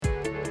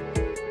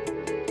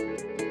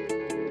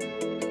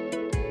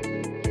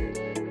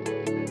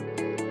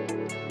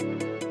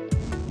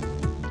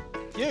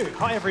you.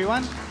 Hi,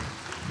 everyone.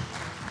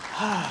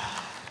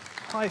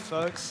 Hi,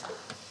 folks.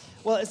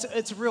 Well,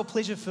 it's a real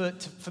pleasure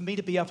for me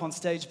to be up on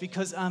stage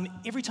because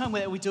every time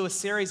we do a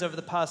series over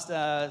the past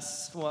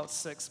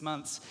 6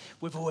 months,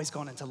 we've always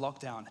gone into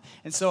lockdown.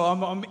 And so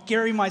I'm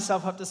gearing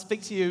myself up to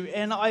speak to you,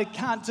 and I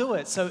can't do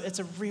it. So it's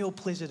a real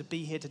pleasure to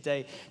be here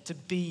today, to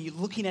be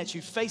looking at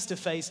you face to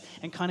face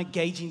and kind of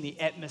gauging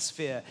the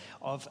atmosphere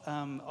of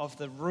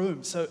the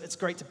room. So it's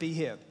great to be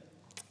here.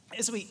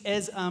 As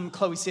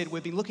Chloe said,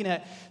 we've been looking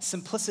at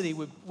simplicity.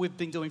 We've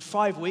been doing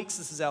 5 weeks.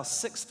 This is our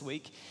 6th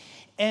week.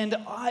 And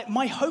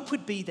my hope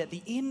would be that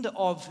the end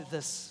of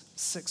this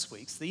 6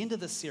 weeks, the end of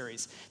this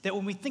series, that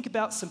when we think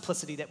about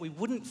simplicity, that we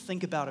wouldn't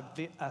think about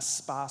a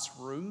sparse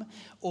room,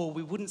 or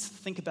we wouldn't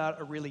think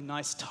about a really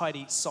nice,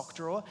 tidy sock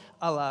drawer,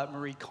 a la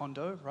Marie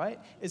Kondo, right?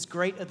 As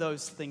great as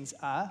those things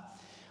are,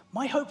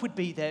 my hope would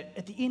be that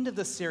at the end of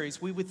this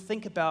series, we would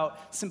think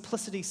about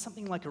simplicity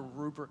something like a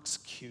Rubik's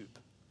Cube,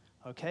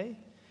 okay?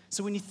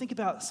 So when you think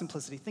about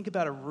simplicity, think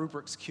about a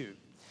Rubik's Cube.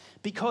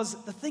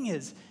 Because the thing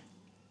is,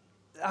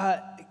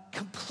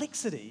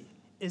 complexity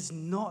is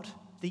not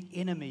the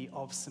enemy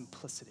of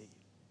simplicity.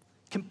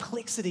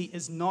 Complexity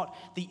is not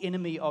the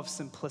enemy of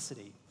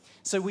simplicity.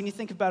 So when you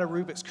think about a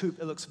Rubik's Cube,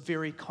 it looks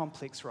very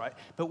complex, right?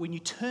 But when you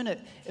turn it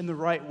in the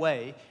right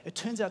way, it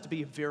turns out to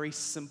be a very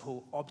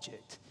simple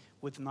object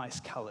with nice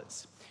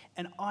colors.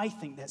 And I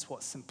think that's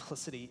what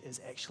simplicity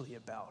is actually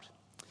about.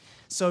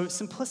 So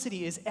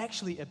simplicity is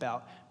actually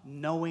about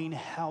knowing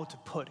how to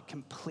put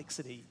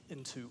complexity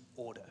into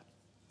order.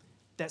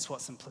 That's what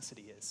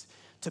simplicity is.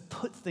 To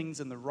put things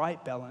in the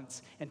right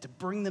balance and to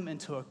bring them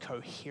into a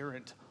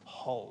coherent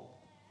whole.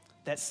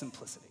 That's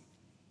simplicity.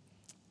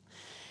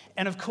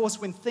 And of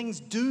course, when things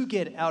do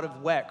get out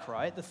of whack,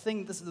 right?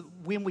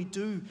 When we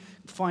do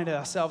find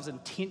ourselves in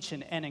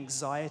tension and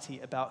anxiety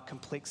about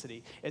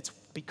complexity, it's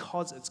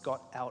because it's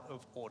got out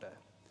of order.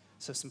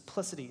 So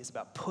simplicity is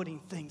about putting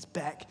things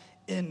back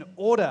in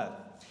order.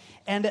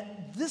 And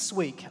this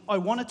week, I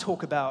want to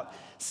talk about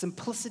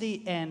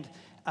simplicity and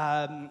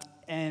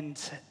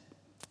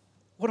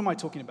what am I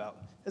talking about?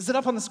 Is it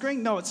up on the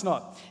screen? No, it's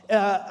not.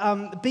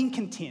 Being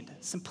content.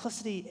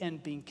 Simplicity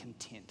and being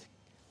content.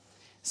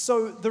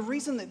 So the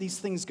reason that these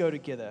things go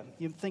together,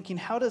 you're thinking,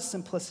 how does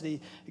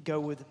simplicity go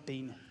with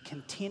being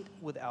content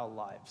with our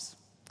lives?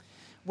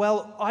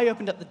 Well, I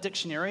opened up the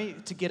dictionary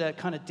to get a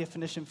kind of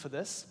definition for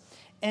this.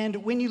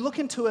 And when you look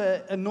into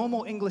a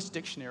normal English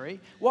dictionary,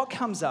 what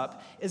comes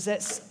up is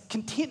that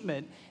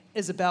contentment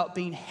is about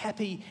being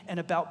happy and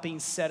about being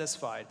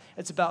satisfied.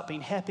 It's about being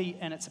happy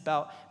and it's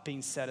about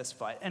being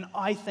satisfied. And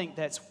I think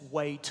that's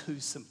way too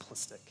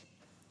simplistic.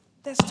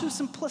 That's too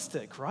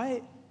simplistic,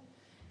 right?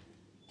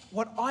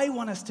 What I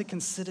want us to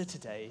consider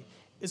today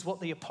is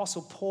what the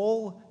Apostle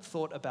Paul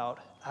thought about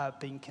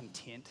being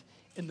content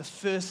in the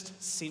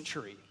first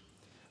century.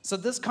 So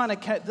this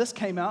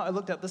came out, I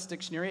looked up this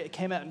dictionary, it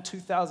came out in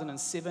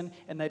 2007,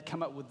 and they'd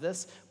come up with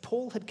this.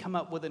 Paul had come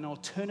up with an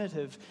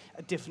alternative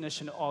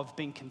definition of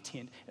being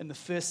content in the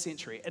first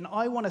century. And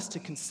I want us to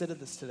consider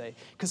this today,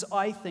 because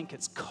I think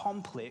it's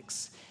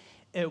complex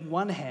on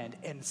one hand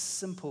and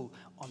simple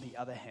on the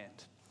other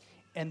hand.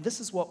 And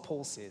this is what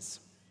Paul says.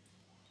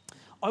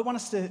 I want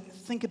us to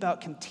think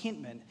about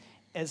contentment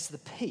as the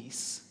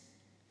peace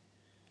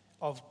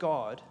of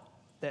God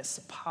that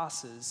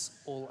surpasses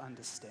all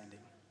understanding.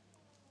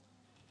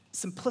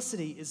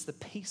 Simplicity is the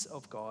peace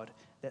of God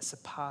that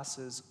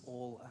surpasses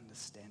all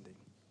understanding.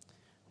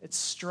 It's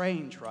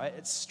strange, right?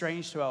 It's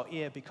strange to our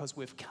ear because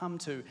we've come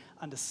to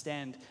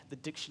understand the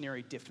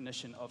dictionary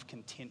definition of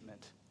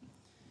contentment.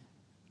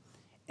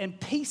 And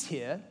peace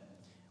here,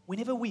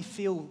 whenever we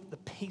feel the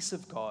peace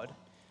of God,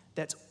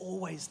 that's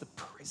always the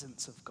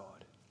presence of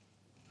God.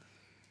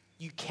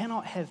 You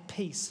cannot have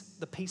peace,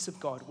 the peace of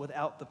God,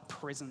 without the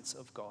presence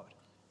of God.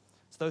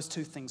 So those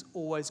two things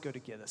always go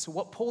together. So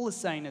what Paul is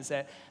saying is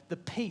that the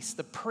peace,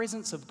 the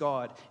presence of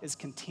God is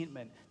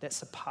contentment that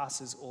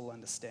surpasses all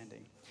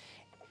understanding.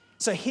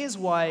 So here's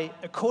why,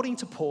 according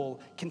to Paul,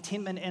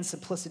 contentment and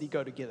simplicity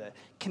go together.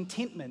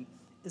 Contentment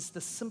is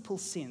the simple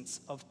sense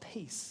of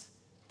peace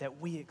that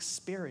we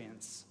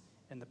experience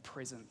in the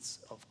presence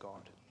of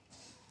God.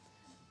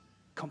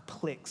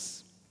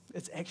 Complex.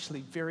 It's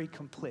actually very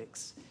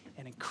complex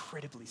and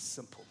incredibly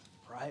simple,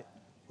 right?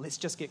 Let's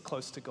just get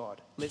close to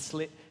God. Let's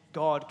let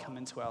God come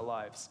into our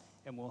lives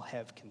and we'll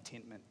have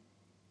contentment.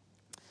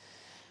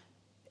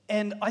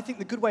 And I think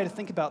the good way to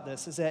think about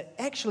this is that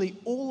actually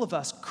all of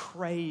us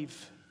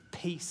crave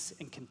peace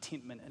and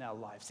contentment in our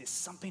lives. There's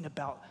something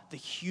about the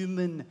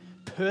human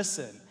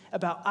person,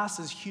 about us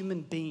as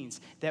human beings,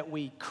 that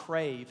we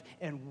crave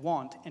and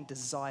want and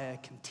desire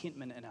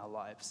contentment in our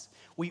lives.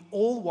 We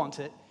all want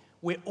it.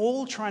 We're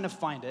all trying to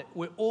find it.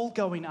 We're all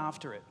going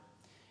after it.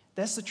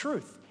 That's the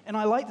truth. And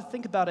I like to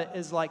think about it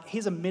as like,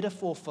 here's a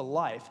metaphor for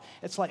life.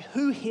 It's like,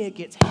 who here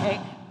gets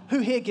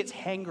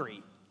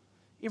hangry?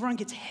 Everyone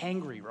gets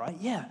hangry, right?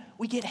 Yeah,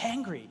 we get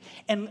hangry.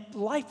 And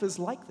life is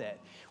like that.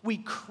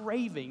 We're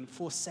craving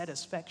for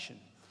satisfaction.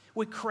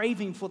 We're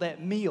craving for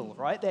that meal,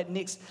 right? That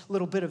next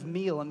little bit of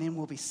meal, and then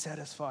we'll be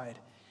satisfied.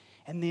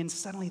 And then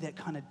suddenly that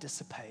kind of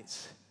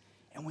dissipates,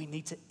 and we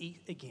need to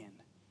eat again.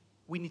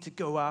 We need to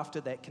go after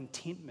that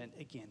contentment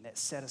again, that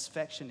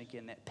satisfaction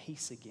again, that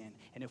peace again.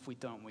 And if we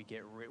don't,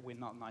 we're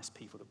not nice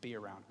people to be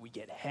around. We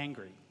get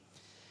hangry.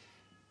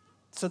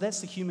 So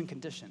that's the human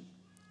condition.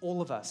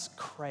 All of us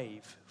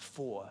crave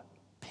for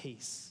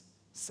peace,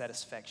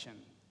 satisfaction,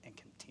 and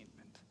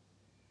contentment.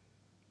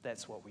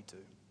 That's what we do.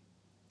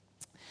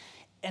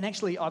 And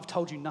actually, I've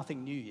told you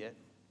nothing new yet.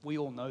 We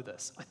all know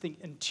this. I think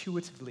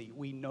intuitively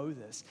we know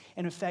this.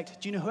 And in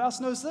fact, do you know who else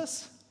knows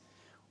this?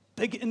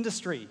 Big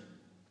industry.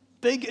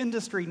 Big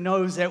industry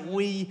knows that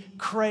we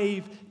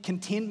crave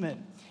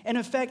contentment. And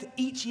in fact,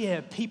 each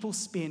year people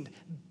spend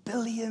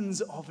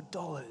billions of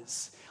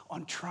dollars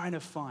on trying to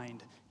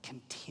find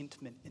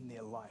contentment in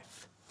their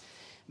life.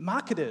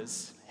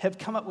 Marketers have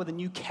come up with a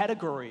new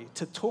category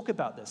to talk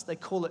about this. They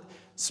call it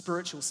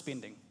spiritual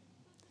spending.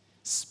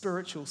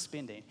 Spiritual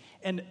spending.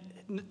 And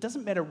it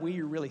doesn't matter where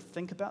you really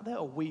think about that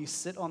or where you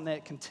sit on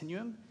that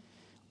continuum.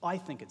 I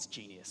think it's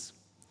genius.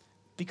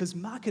 Because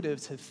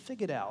marketers have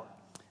figured out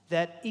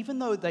that even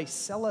though they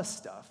sell us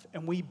stuff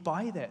and we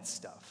buy that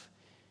stuff,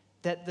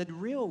 that the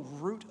real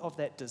root of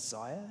that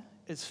desire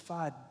is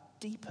far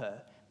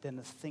deeper than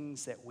the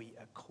things that we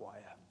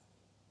acquire.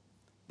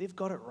 They've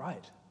got it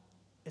right.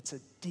 It's a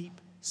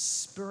deep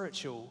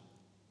spiritual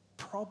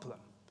problem.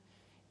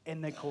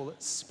 And they call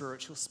it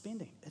spiritual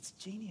spending. It's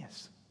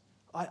genius.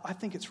 I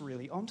think it's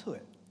really onto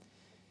it.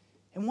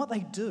 And what they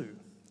do,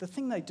 the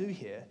thing they do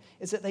here,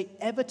 is that they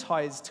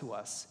advertise to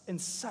us in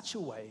such a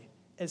way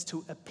as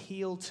to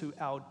appeal to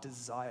our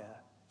desire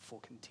for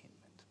contentment.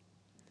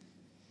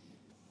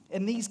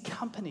 And these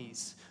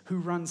companies who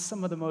run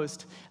some of the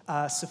most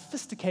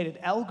sophisticated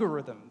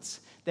algorithms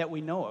that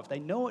we know of, they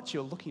know what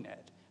you're looking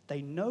at.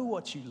 They know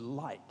what you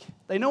like.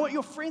 They know what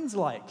your friends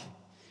like.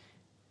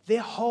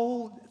 Their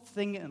whole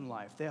thing in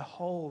life,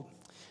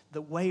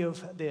 the way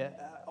of their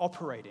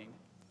operating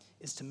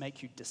is to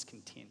make you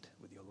discontent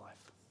with your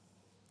life.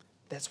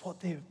 That's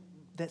what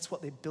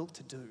they're built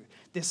to do.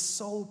 Their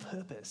sole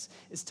purpose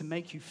is to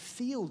make you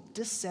feel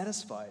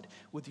dissatisfied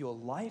with your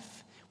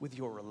life, with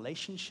your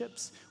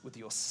relationships, with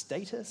your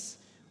status,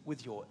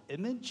 with your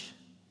image,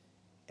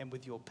 and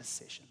with your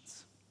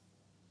possessions.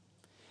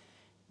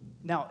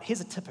 Now,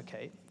 here's a tip,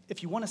 okay?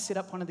 If you want to set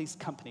up one of these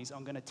companies,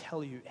 I'm going to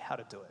tell you how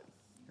to do it.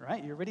 All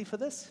right, you ready for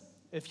this?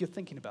 If you're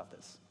thinking about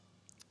this,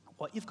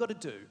 what you've got to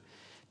do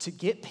to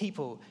get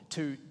people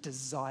to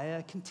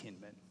desire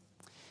contentment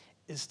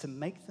is to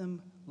make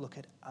them look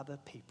at other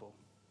people.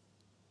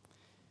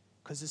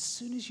 Because as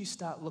soon as you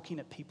start looking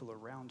at people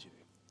around you,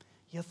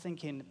 you're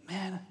thinking,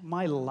 man,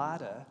 my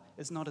Lada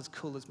is not as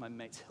cool as my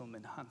mate's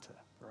Hillman Hunter,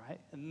 right?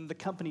 And the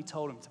company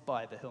told him to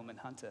buy the Hillman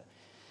Hunter.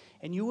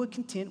 And you were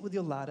content with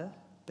your Lada,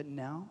 but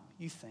now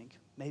you think,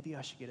 maybe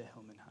I should get a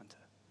Hillman Hunter,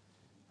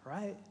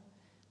 right?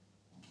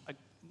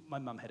 My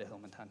mum had a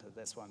Hillman Hunter,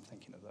 that's why I'm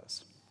thinking of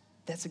those.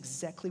 That's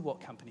exactly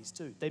what companies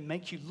do. They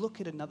make you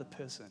look at another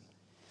person.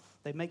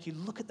 They make you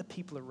look at the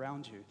people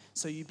around you,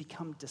 so you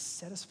become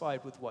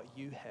dissatisfied with what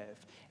you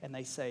have, and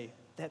they say,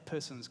 that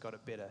person's got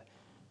it better.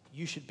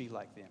 You should be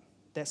like them.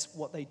 That's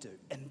what they do.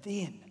 And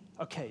then,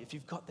 okay, if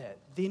you've got that,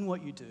 then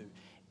what you do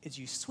is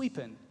you sweep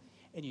in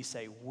and you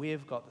say,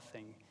 we've got the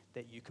thing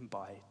that you can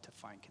buy to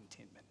find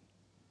contentment.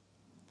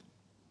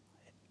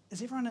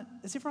 Is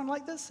everyone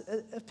like this?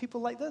 Are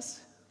people like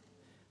this?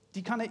 Do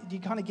you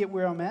kind of get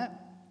where I'm at?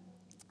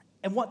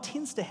 And what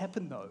tends to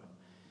happen, though,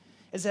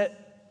 is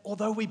that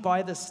although we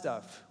buy this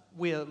stuff,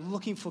 we're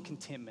looking for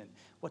contentment.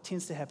 What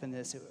tends to happen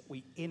is that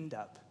we end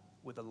up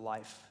with a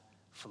life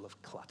full of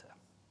clutter.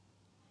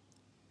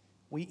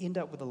 We end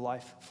up with a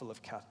life full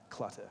of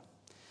clutter.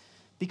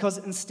 Because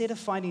instead of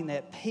finding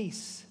that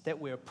peace that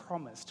we're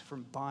promised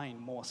from buying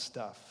more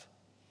stuff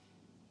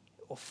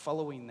or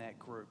following that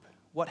group,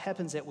 what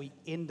happens is that we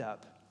end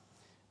up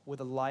with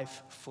a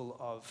life full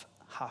of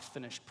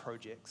half-finished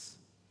projects.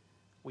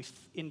 We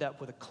end up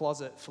with a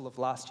closet full of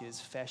last year's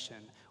fashion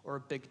or a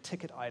big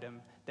ticket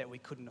item that we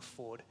couldn't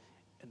afford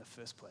in the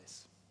first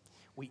place.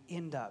 We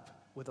end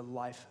up with a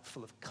life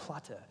full of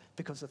clutter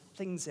because the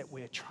things that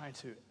we're trying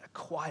to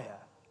acquire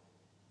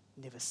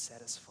never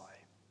satisfy.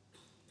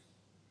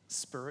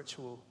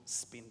 Spiritual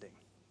spending.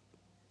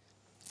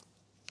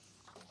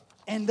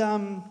 And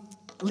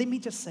let me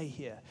just say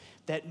here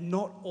that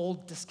not all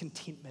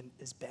discontentment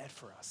is bad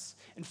for us.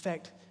 In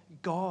fact,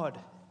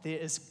 there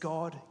is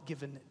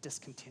God-given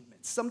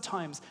discontentment.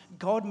 Sometimes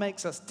God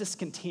makes us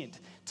discontent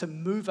to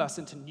move us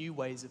into new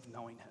ways of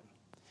knowing Him.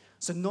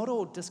 So not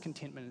all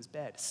discontentment is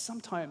bad.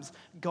 Sometimes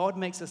God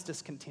makes us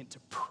discontent to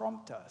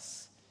prompt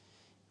us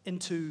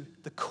into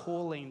the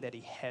calling that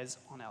He has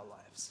on our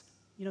lives.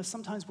 You know,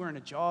 sometimes we're in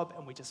a job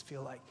and we just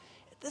feel like,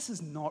 this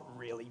is not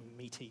really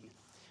meeting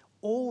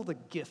all the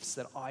gifts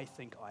that I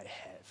think I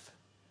have.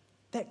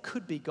 That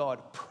could be God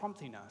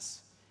prompting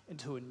us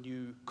into a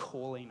new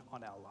calling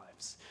on our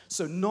lives.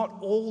 So not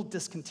all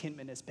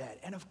discontentment is bad.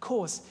 And of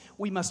course,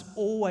 we must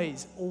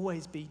always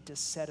be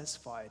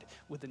dissatisfied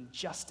with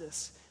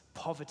injustice,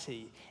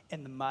 poverty,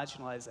 and the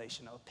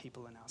marginalization of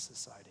people in our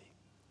society.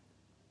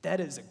 That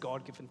is a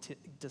God-given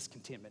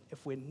discontentment.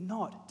 If we're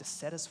not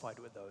dissatisfied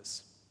with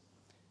those,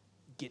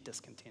 get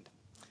discontent.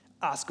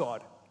 Ask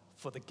God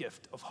for the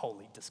gift of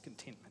holy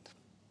discontentment.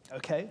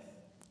 Okay?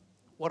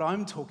 What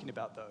I'm talking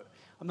about, though,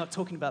 I'm not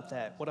talking about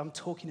that. What I'm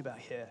talking about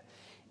here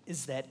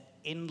is that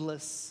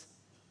endless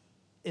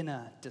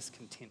inner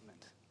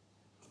discontentment,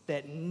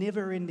 that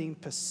never-ending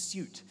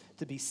pursuit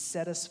to be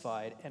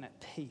satisfied and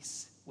at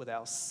peace with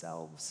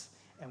ourselves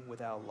and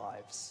with our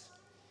lives.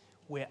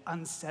 We're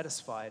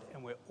unsatisfied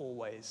and we're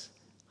always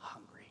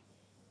hungry.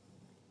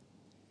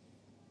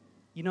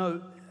 You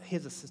know,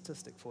 here's a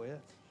statistic for you.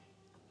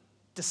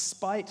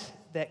 Despite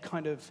that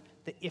kind of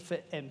the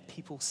effort and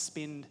people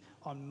spend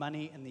on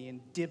money and the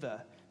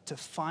endeavor to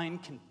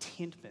find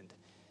contentment,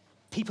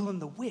 people in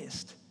the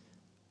West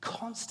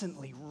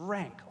constantly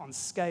rank on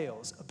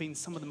scales of being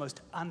some of the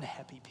most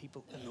unhappy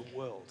people in the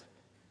world.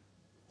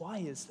 Why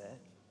is that?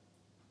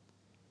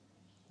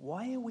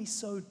 Why are we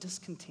so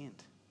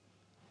discontent?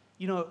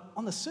 You know,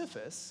 on the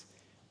surface,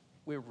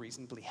 we're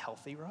reasonably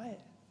healthy, right?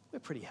 We're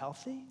pretty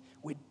healthy.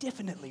 We're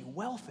definitely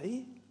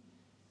wealthy.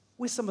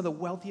 We're some of the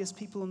wealthiest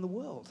people in the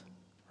world,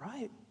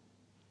 right?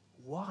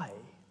 Why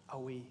are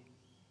we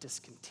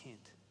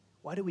discontent?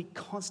 Why do we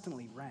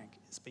constantly rank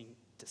as being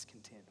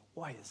discontent?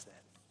 Why is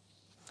that?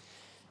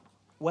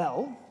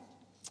 Well,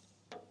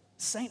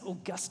 St.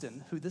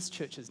 Augustine, who this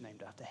church is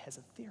named after, has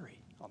a theory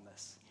on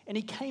this. And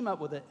he came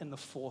up with it in the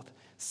 4th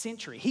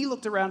century. He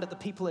looked around at the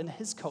people in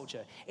his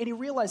culture, and he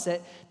realized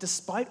that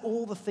despite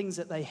all the things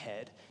that they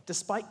had,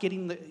 despite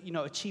getting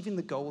achieving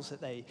the goals that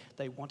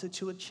they wanted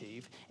to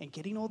achieve, and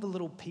getting all the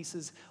little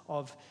pieces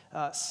of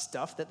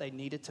stuff that they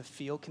needed to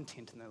feel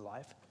content in their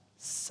life,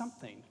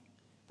 something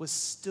was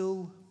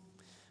still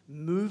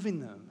moving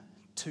them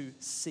to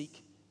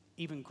seek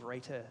even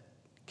greater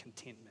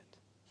contentment.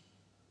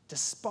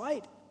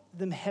 Despite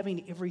them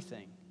having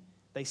everything,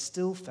 they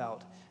still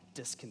felt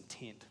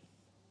discontent.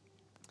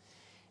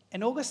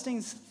 And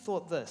Augustine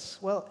thought this.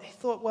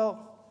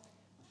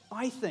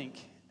 I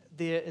think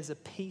there is a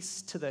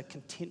piece to the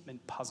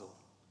contentment puzzle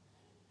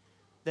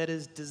that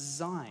is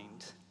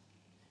designed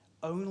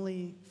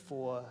only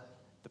for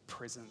the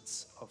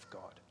presence of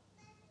God.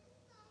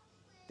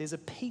 There's a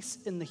piece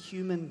in the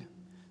human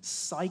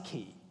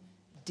psyche,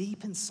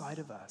 deep inside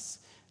of us,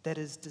 that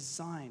is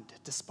designed,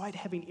 despite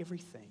having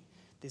everything,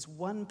 there's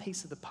one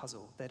piece of the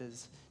puzzle that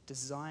is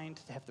designed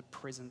to have the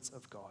presence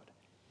of God.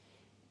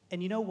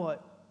 And you know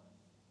what?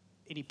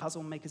 Any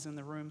puzzle makers in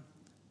the room,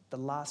 the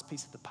last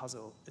piece of the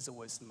puzzle is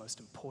always the most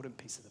important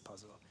piece of the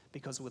puzzle,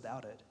 because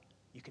without it,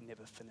 you can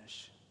never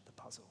finish the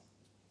puzzle.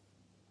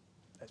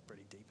 That's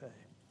pretty deep, eh?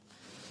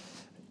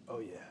 Oh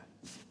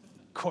yeah.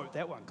 Quote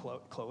that one,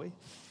 Chloe.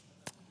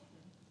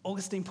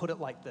 Augustine put it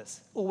like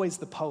this. Always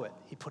the poet,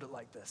 he put it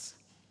like this.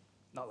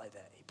 Not like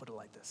that, he put it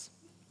like this.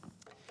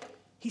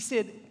 He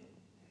said,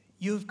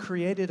 "You've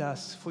created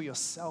us for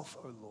yourself,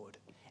 O Lord,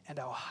 and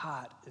our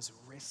heart is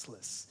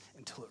restless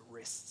until it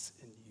rests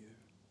in you."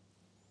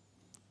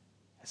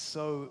 It's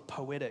so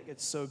poetic,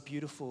 it's so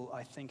beautiful,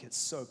 I think it's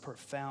so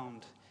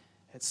profound,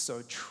 it's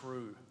so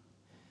true,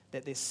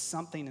 that there's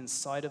something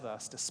inside of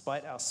us,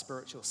 despite our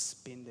spiritual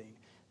spending,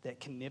 that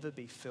can never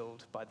be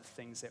filled by the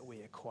things that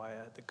we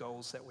acquire, the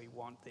goals that we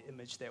want, the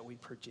image that we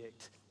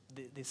project.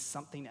 There's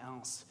something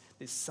else.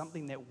 There's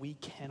something that we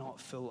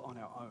cannot fill on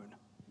our own.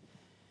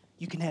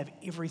 You can have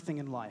everything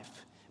in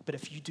life, but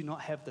if you do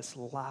not have this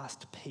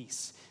last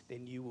piece,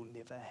 then you will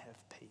never have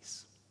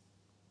peace.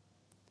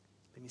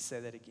 Let me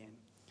say that again.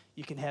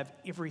 You can have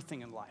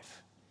everything in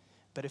life,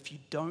 but if you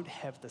don't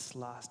have this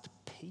last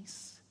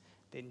piece,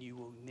 then you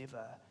will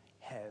never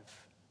have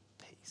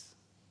peace.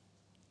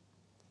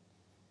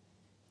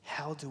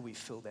 How do we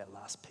fill that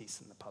last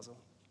piece in the puzzle?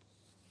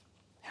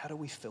 How do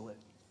we fill it?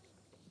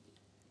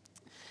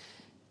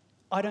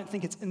 I don't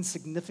think it's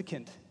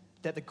insignificant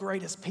that the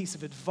greatest piece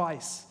of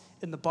advice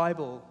in the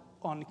Bible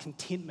on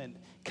contentment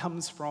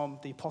comes from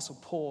the Apostle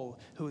Paul,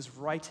 who is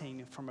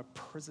writing from a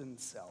prison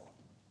cell.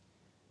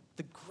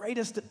 The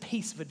greatest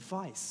piece of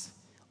advice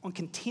on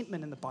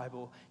contentment in the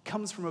Bible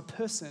comes from a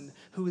person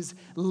who is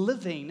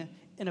living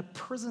in a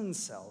prison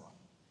cell.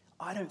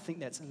 I don't think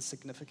that's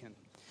insignificant.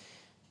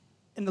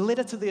 In the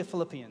letter to the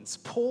Philippians,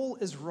 Paul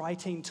is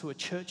writing to a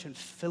church in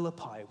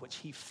Philippi, which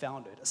he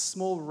founded, a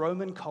small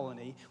Roman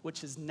colony,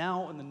 which is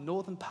now in the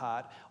northern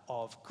part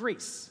of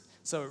Greece.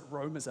 So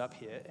Rome is up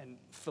here, and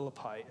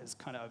Philippi is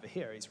kind of over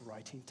here. He's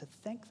writing to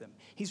thank them.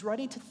 He's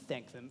writing to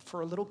thank them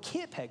for a little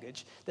care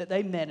package that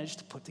they managed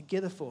to put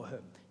together for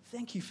him.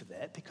 Thank you for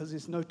that, because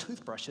there's no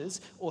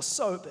toothbrushes or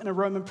soap in a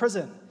Roman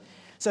prison.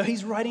 So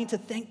he's writing to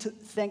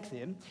thank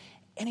them,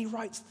 and he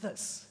writes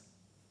this: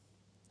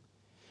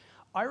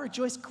 "I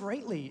rejoice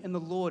greatly in the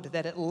Lord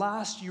that at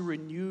last you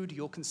renewed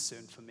your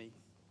concern for me."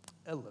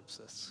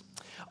 Ellipsis.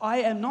 "I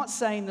am not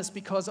saying this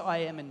because I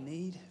am in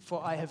need,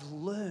 for I have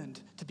learned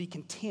to be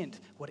content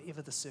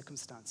whatever the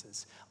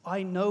circumstances.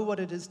 I know what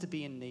it is to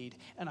be in need,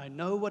 and I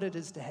know what it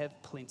is to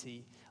have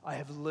plenty. I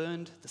have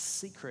learned the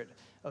secret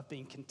of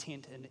being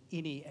content in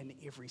any and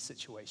every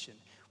situation,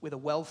 whether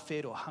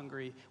well-fed or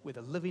hungry,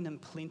 whether living in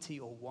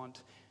plenty or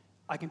want.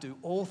 I can do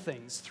all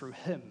things through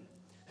him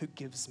who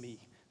gives me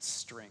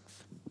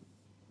strength.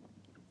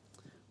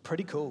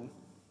 Pretty cool.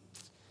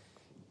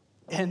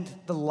 And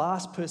the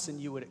last person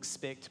you would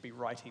expect to be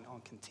writing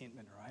on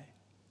contentment, right?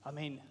 I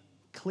mean,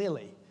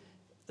 clearly,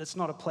 it's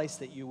not a place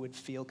that you would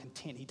feel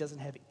content. He doesn't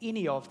have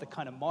any of the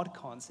kind of mod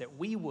cons that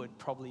we would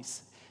probably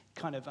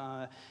kind of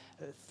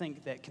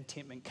think that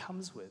contentment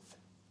comes with.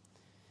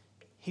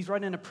 He's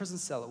writing in a prison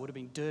cell. It would have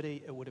been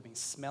dirty, it would have been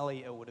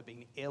smelly, it would have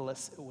been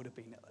airless, it would have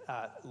been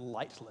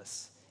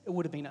lightless. It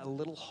would have been a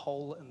little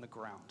hole in the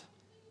ground.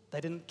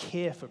 They didn't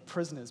care for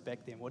prisoners back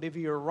then. Whatever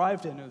you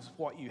arrived in was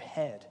what you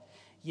had.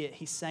 Yet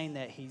he's saying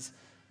that he's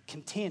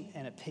content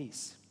and at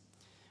peace.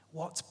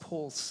 What's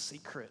Paul's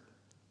secret?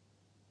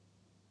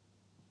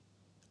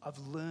 I've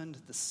learned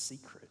the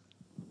secret.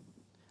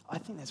 I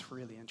think that's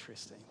really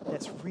interesting.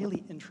 That's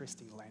really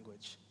interesting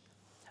language.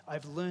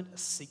 I've learned a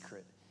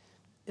secret.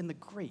 In the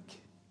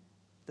Greek,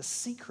 the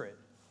secret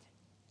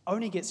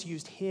only gets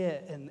used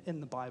here in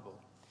the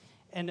Bible.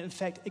 And in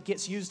fact, it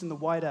gets used in the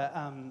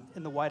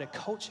wider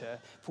culture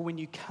for when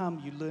you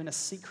come, you learn a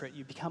secret,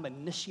 you become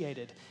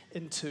initiated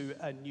into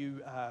a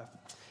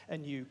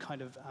new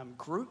kind of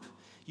group.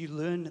 You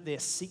learn their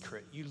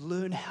secret. You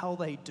learn how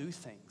they do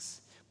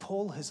things.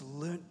 Paul has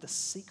learned the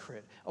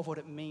secret of what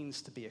it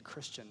means to be a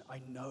Christian.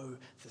 I know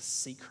the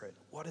secret.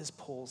 What is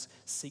Paul's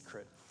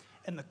secret?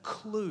 And the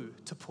clue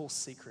to Paul's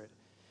secret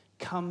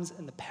comes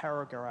in the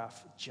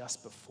paragraph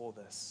just before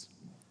this.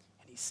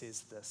 And he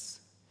says this: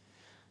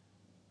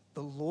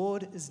 the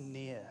Lord is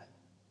near.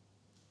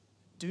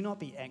 Do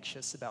not be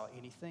anxious about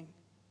anything,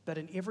 but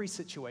in every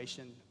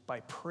situation,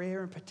 by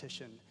prayer and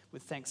petition,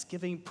 with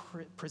thanksgiving,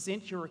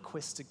 present your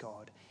requests to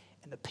God,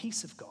 and the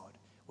peace of God,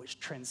 which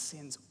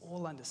transcends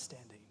all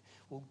understanding,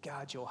 will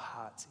guard your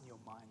hearts and your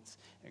minds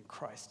in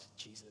Christ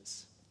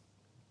Jesus.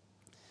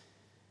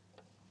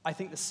 I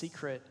think the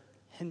secret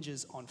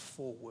hinges on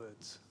 4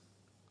 words.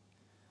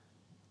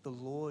 The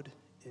Lord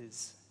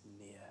is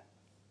near.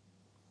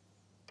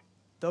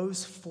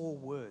 Those 4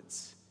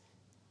 words,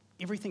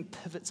 everything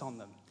pivots on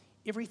them.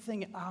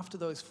 Everything after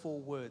those 4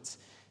 words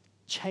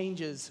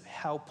changes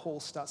how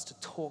Paul starts to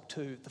talk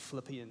to the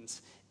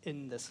Philippians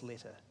in this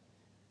letter.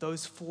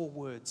 Those 4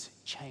 words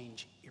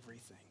change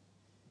everything.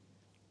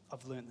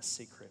 I've learned the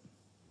secret.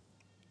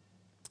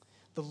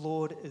 The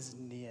Lord is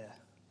near.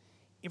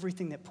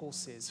 Everything that Paul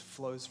says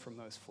flows from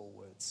those 4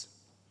 words.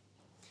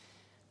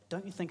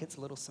 Don't you think it's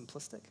a little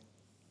simplistic?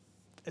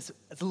 It's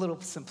a little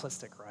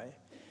simplistic, right?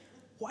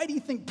 Why do you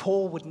think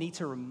Paul would need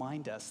to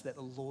remind us that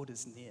the Lord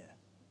is near?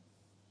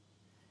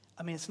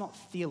 I mean, it's not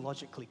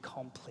theologically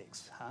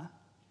complex, huh?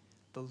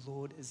 The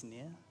Lord is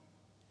near.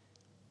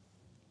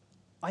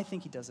 I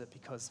think he does it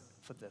because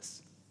for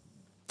this.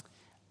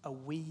 Are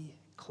we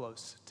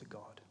close to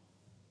God?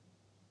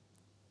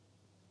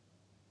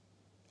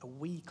 Are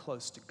we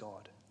close to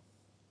God?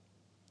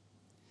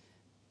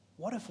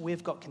 What if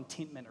we've got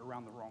contentment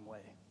around the wrong way?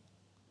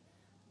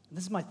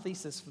 This is my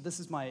thesis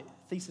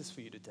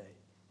for you today.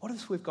 What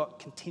if we've got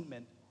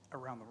contentment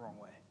around the wrong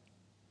way?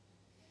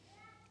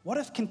 What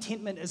if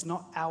contentment is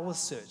not our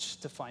search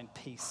to find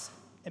peace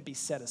and be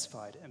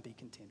satisfied and be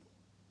content?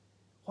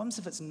 What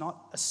if it's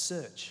not a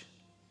search?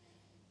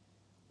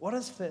 What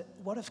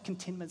if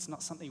contentment's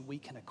not something we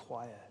can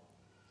acquire?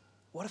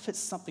 What if it's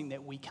something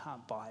that we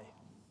can't buy?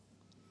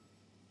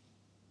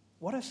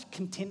 What if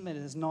contentment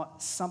is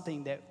not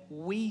something that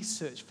we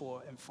search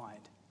for and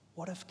find?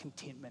 What if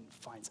contentment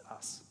finds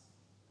us?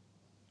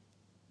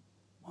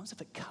 What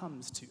if it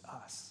comes to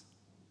us?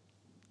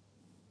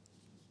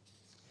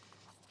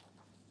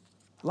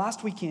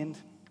 Last weekend,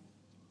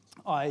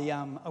 I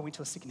went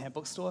to a secondhand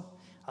bookstore.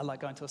 I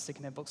like going to a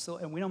secondhand bookstore.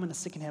 And when I'm in a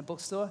secondhand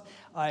bookstore,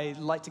 I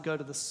like to go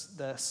to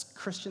the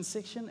Christian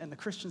section. And the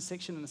Christian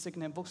section in the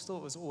secondhand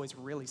bookstore was always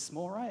really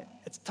small, right?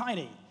 It's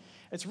tiny.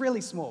 It's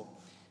really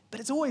small. But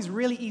it's always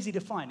really easy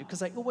to find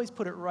because I always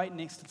put it right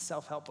next to the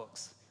self-help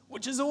books,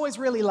 which is always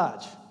really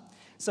large.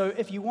 So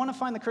if you want to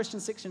find the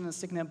Christian section in a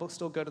secondhand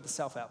bookstore, go to the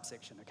self-help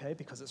section, okay?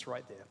 Because it's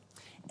right there.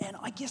 And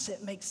I guess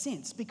that makes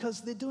sense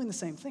because they're doing the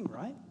same thing,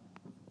 right?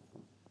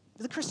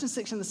 The Christian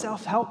section, the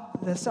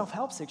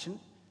self-help section,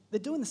 they're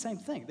doing the same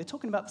thing. They're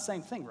talking about the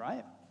same thing,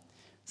 right?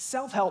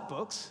 Self-help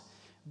books,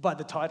 by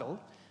the title,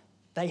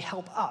 they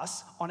help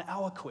us on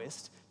our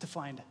quest to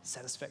find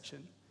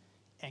satisfaction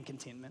and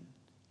contentment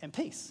and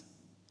peace.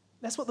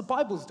 That's what the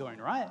Bible's doing,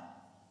 right?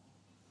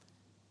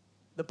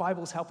 The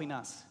Bible's helping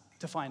us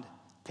to find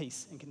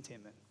peace and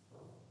contentment.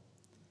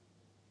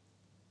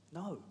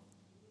 No,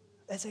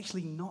 that's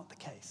actually not the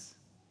case.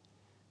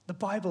 The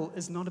Bible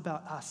is not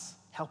about us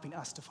helping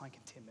us to find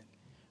contentment.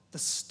 The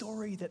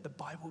story that the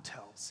Bible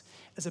tells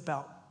is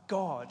about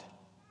God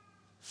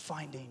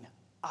finding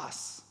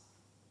us.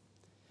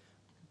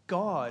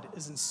 God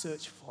is in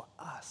search for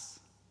us.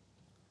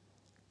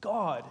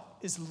 God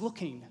is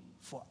looking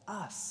for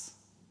us.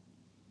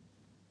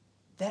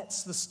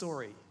 That's the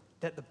story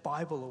that the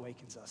Bible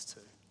awakens us to.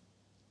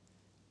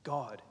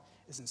 God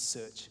is in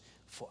search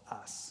for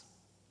us.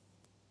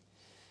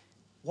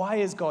 Why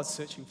is God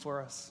searching for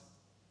us?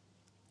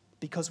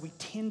 because we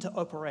tend to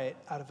operate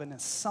out of an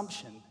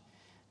assumption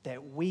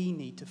that we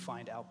need to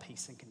find our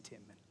peace and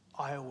contentment.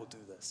 I will do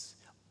this.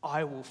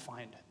 I will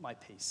find my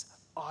peace.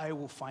 I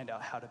will find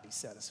out how to be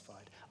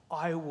satisfied.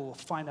 I will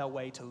find a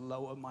way to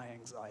lower my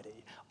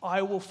anxiety.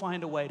 I will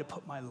find a way to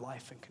put my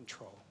life in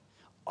control.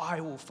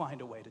 I will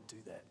find a way to do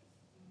that.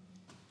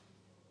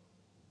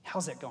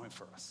 How's that going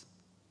for us?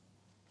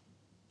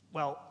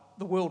 Well,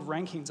 the world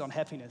rankings on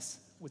happiness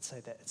would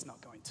say that it's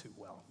not going too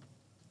well.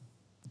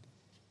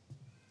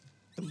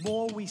 The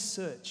more we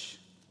search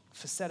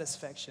for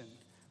satisfaction,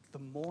 the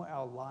more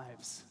our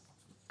lives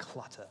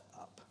clutter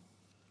up.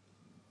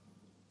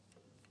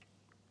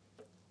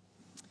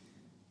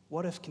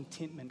 What if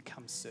contentment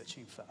comes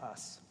searching for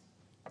us?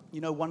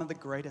 You know, one of the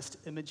greatest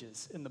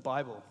images in the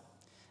Bible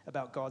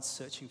about God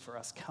searching for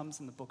us comes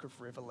in the book of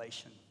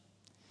Revelation.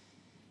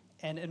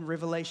 And in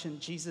Revelation,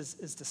 Jesus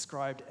is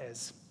described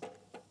as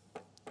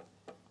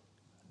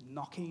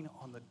knocking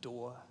on the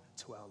door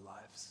to our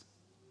lives.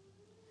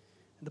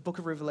 In the book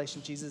of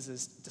Revelation, Jesus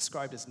is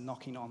described as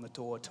knocking on the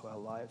door to our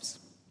lives.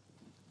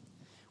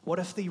 What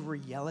if the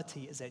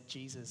reality is that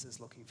Jesus is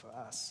looking for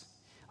us?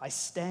 I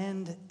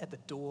stand at the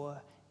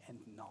door and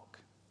knock.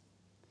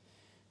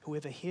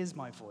 Whoever hears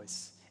my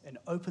voice and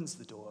opens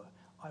the door,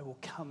 I will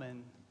come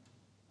in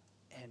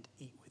and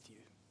eat with you.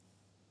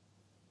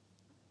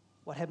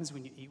 What happens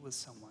when you eat with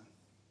someone?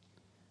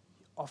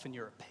 Often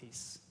you're at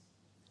peace.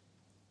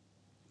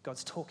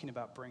 God's talking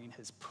about bringing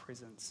his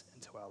presence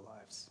into our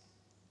lives.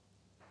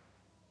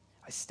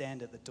 I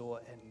stand at the door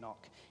and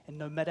knock. And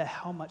no matter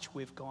how much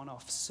we've gone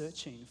off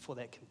searching for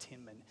that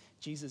contentment,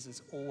 Jesus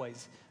is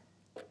always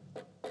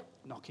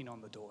knocking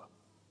on the door,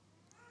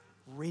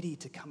 ready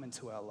to come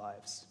into our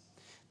lives.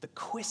 The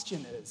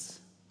question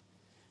is,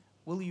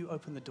 will you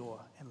open the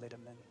door and let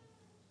him in?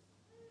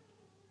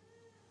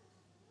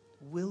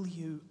 Will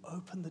you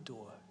open the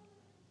door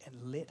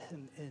and let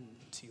him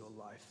into your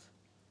life?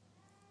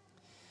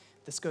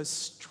 This goes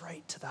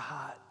straight to the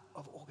heart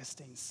of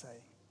Augustine's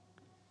saying.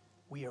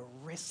 We are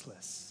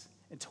restless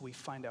until we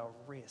find our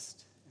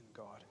rest in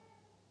God.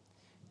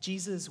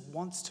 Jesus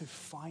wants to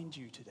find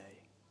you today.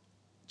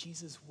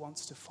 Jesus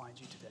wants to find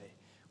you today.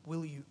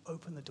 Will you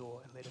open the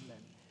door and let him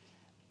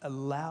in?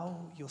 Allow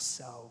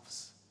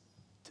yourselves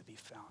to be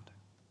found.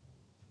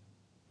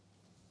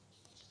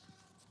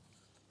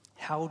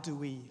 How do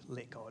we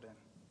let God in?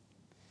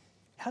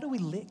 How do we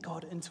let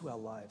God into our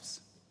lives?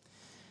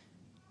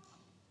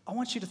 I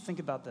want you to think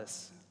about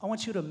this. I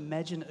want you to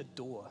imagine a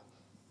door.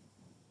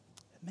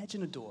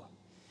 Imagine a door.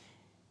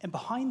 And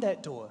behind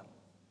that door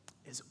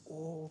is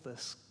all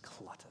this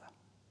clutter.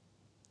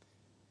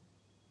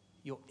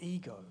 Your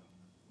ego,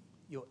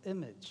 your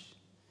image,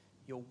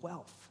 your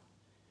wealth,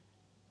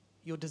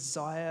 your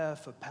desire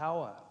for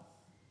power.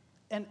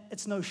 And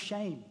it's no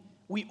shame.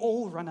 We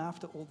all run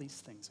after all these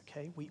things,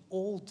 okay? We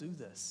all do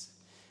this.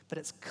 But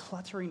it's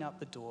cluttering up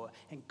the door,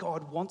 and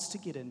God wants to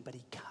get in, but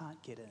he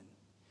can't get in.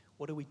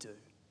 What do?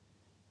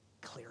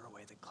 Clear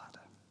away the clutter.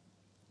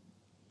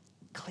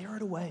 Clear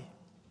it away.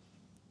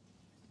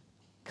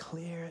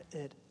 Clear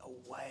it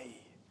away.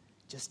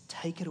 Just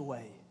take it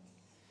away.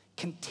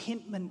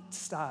 Contentment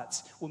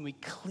starts when we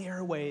clear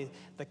away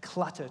the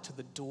clutter to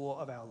the door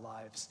of our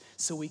lives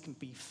so we can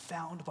be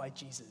found by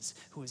Jesus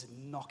who is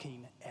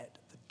knocking at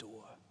the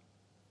door.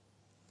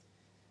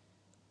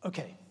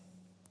 Okay,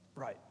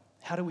 right.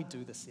 How do we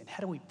do this then?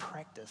 How do we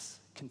practice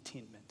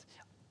contentment?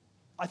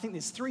 I think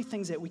there's three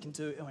things that we can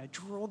do, and I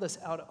draw this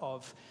out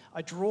of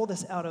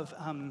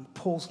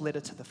Paul's letter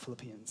to the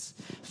Philippians.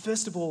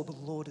 First of all, the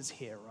Lord is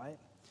here, right?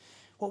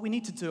 What we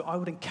need to do, I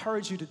would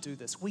encourage you to do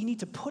this. We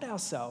need to put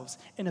ourselves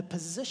in a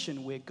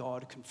position where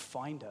God can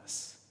find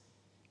us.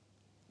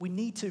 We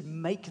need to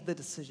make the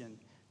decision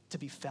to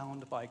be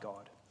found by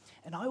God.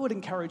 And I would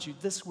encourage you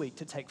this week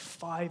to take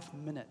 5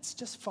 minutes,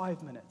 just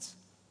 5 minutes,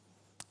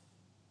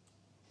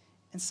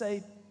 and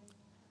say,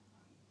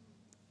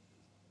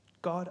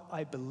 God,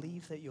 I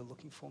believe that you're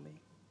looking for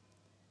me.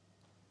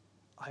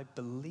 I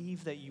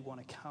believe that you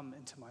want to come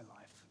into my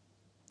life.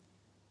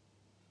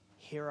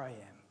 Here I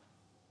am.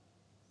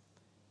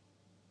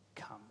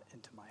 Come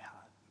into my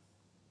heart.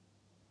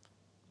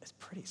 It's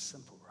pretty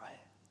simple, right?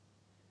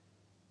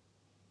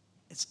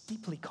 It's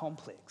deeply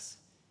complex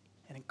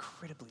and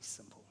incredibly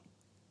simple.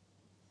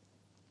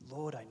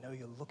 Lord, I know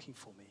you're looking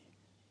for me.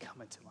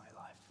 Come into my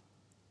life.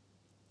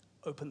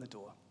 Open the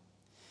door.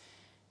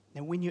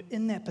 Now, when you're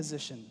in that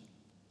position,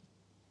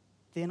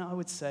 then I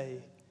would say,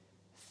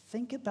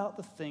 think about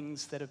the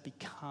things that have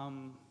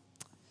become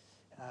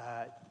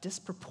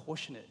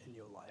disproportionate in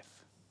your life.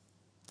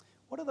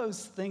 What are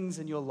those things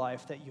in your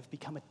life that you've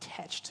become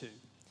attached to?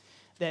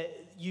 That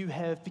you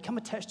have become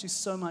attached to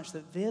so much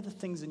that they're the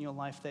things in your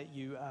life that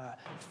you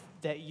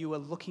are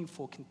looking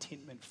for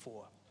contentment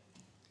for.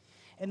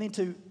 And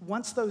then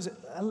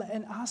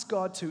and ask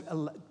God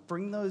to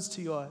bring those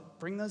to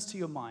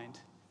your mind,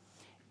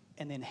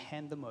 and then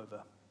hand them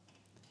over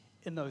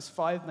in those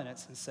 5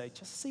 minutes and say,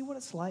 just to see what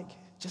it's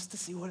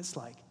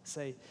like.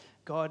 Say,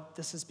 God,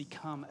 this has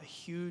become a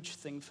huge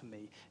thing for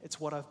me. It's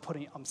what I'm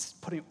putting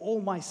all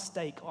my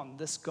stake on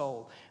this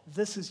goal.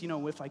 This is,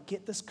 if I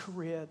get this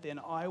career, then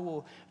I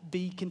will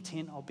be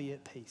content, I'll be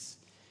at peace.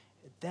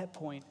 At that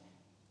point,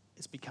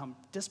 it's become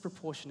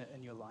disproportionate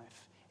in your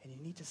life, and you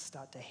need to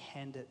start to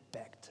hand it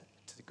back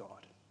to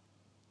God.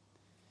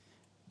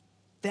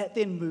 That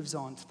then moves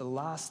on to the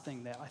last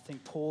thing that I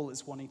think Paul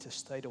is wanting to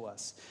say to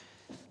us.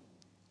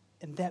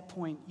 In that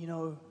point,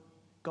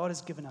 God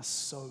has given us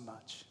so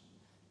much.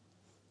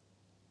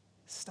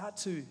 Start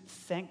to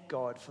thank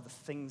God for the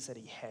things that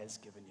he has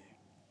given you.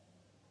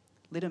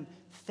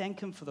 Thank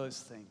him for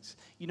those things.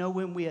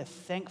 When we are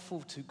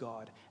thankful to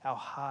God, our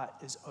heart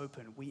is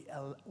open.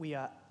 We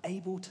are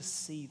able to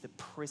see the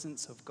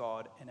presence of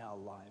God in our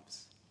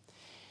lives.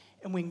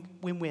 And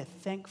when we're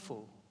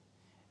thankful,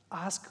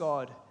 ask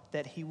God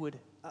that he would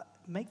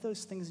make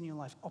those things in your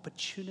life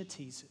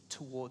opportunities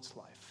towards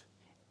life,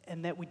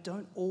 and that we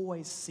don't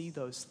always see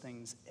those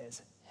things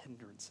as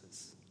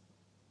hindrances.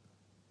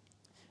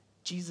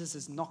 Jesus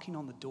is knocking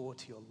on the door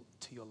to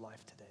your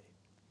life today.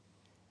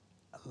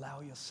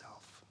 Allow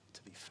yourself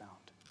to be found.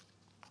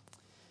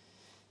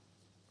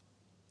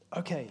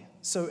 Okay,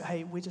 so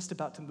hey, we're just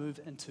about to move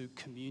into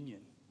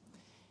communion.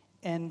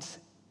 And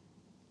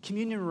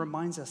communion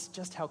reminds us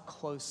just how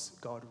close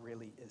God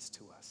really is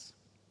to us.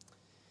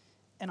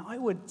 And I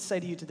would say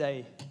to you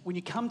today, when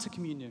you come to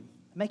communion,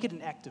 make it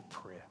an act of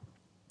prayer.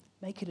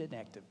 Make it an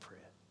act of prayer.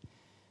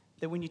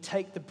 That when you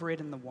take the bread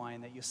and the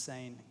wine, that you're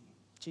saying,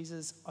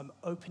 Jesus, I'm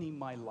opening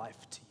my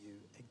life to you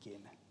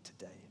again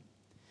today.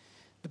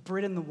 The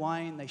bread and the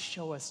wine, they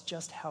show us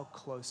just how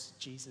close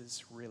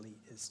Jesus really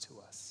is to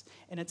us.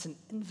 And it's an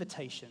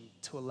invitation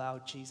to allow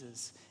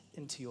Jesus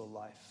into your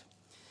life.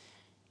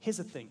 Here's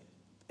the thing.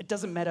 It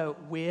doesn't matter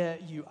where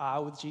you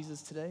are with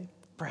Jesus today.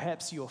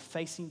 Perhaps you're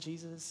facing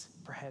Jesus.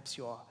 Perhaps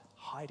you're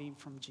hiding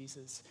from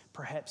Jesus.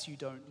 Perhaps you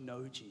don't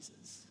know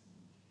Jesus.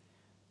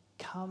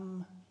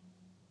 Come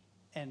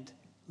and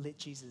let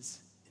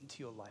Jesus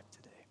into your life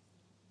today.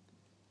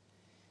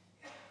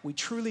 We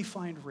truly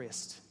find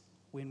rest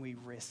when we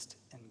rest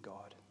in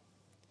God.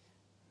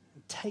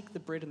 And take the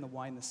bread and the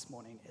wine this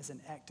morning as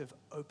an act of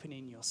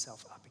opening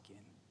yourself up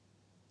again,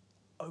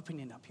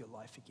 opening up your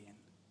life again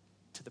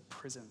to the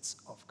presence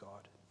of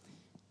God.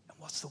 And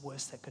what's the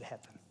worst that could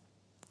happen?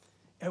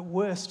 At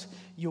worst,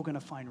 you're going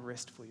to find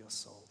rest for your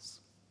souls.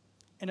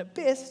 And at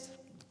best,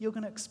 you're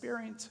going to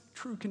experience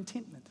true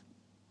contentment.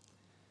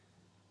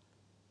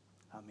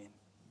 Amen.